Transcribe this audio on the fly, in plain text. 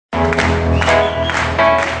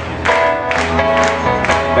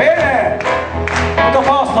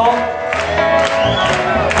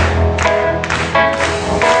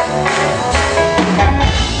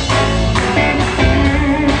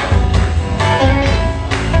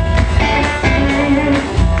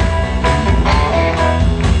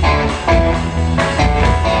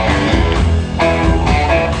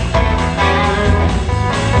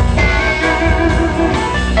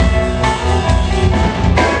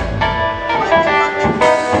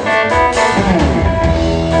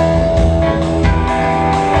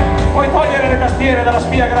cantiere della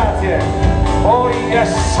spia, grazie. Oh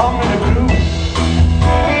yes, I'm in the groove.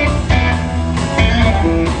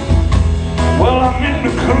 Well, I'm in the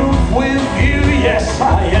groove with you, yes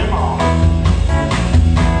I am.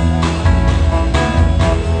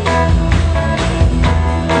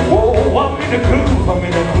 Oh, I'm in the groove, I'm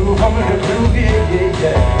in the groove, I'm in the groove, yeah, yeah,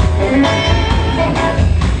 yeah.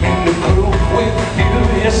 In the groove with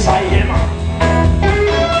you, yes I am.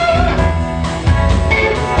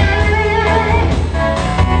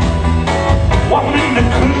 I'm in the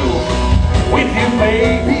groove with you,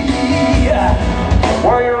 baby.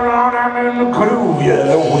 While you're around, I'm in the groove,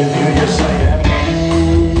 yeah, with you, yes I am.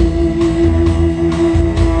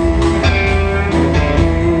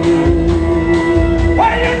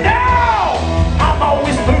 While you're down, I'm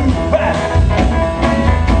always moving.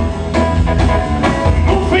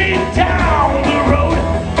 Moving down the road.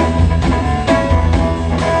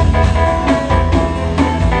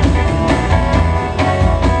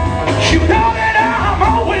 You know that I'm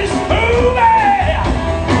always moving.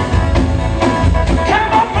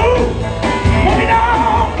 Come on, move, moving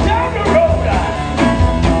on down the road.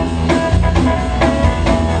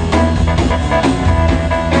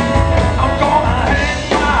 I'm gonna hang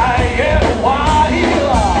my head a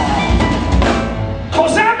while,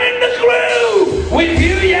 'cause I'm in the groove with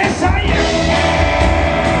you, yes I am.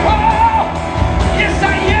 Oh, yes I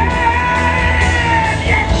am.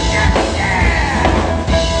 Yes, yes, yeah.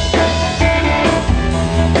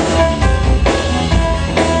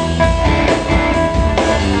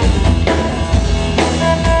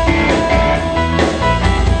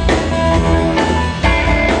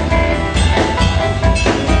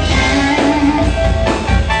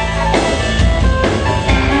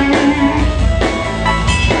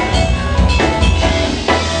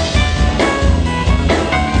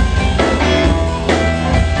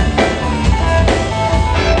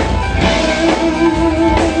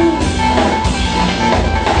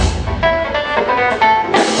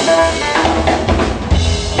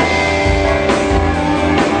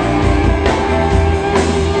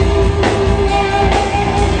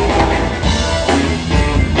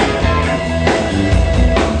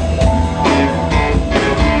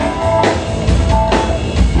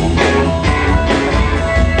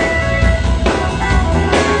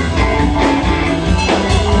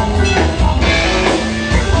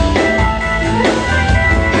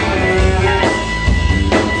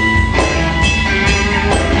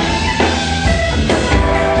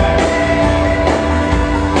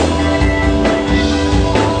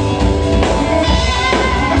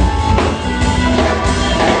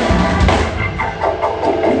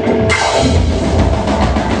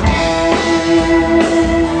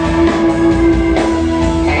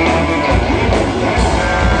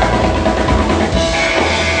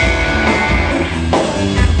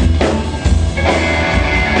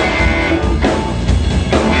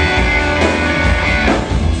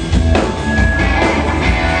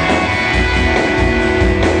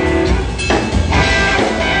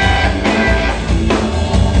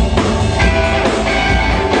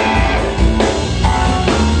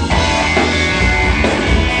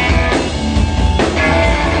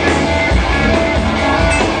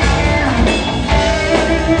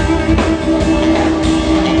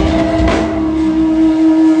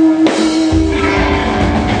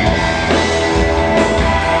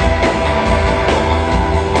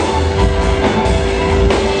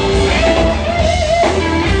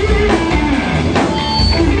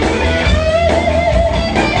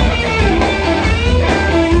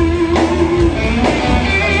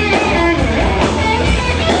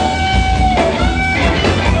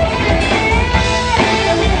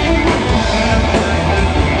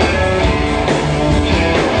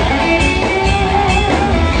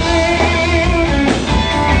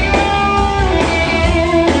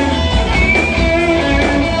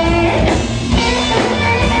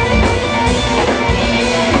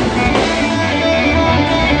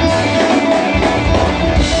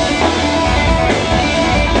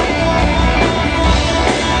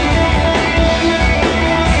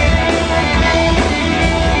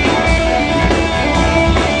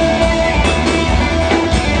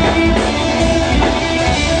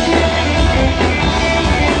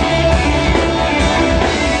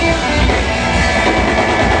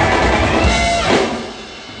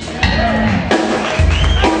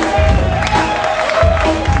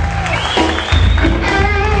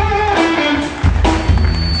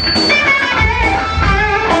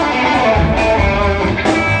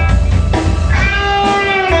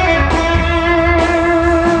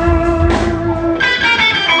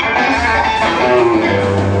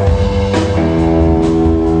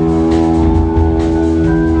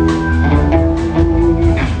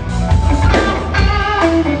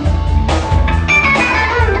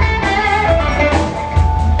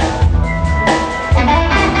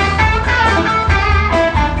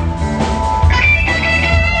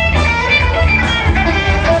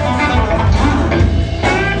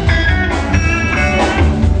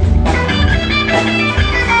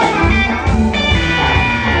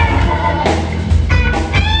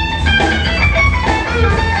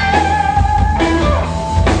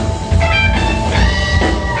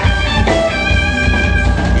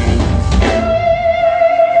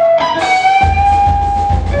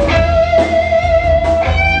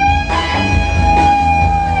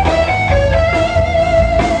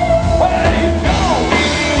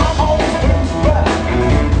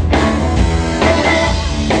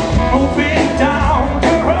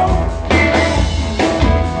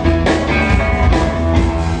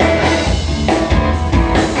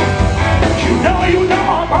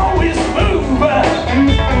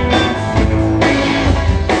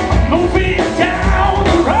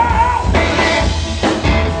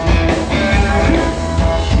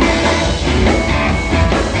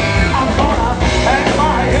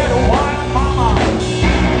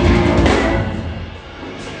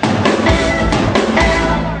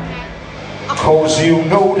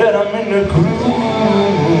 groove.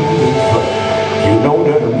 You know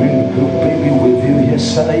that I'm really good, baby, with you.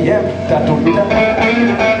 Yes, I am.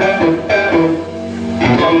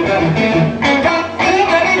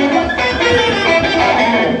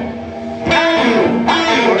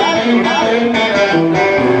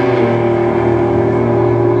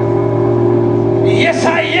 Yes,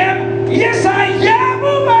 I am. Yes, I am,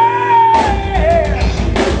 woman.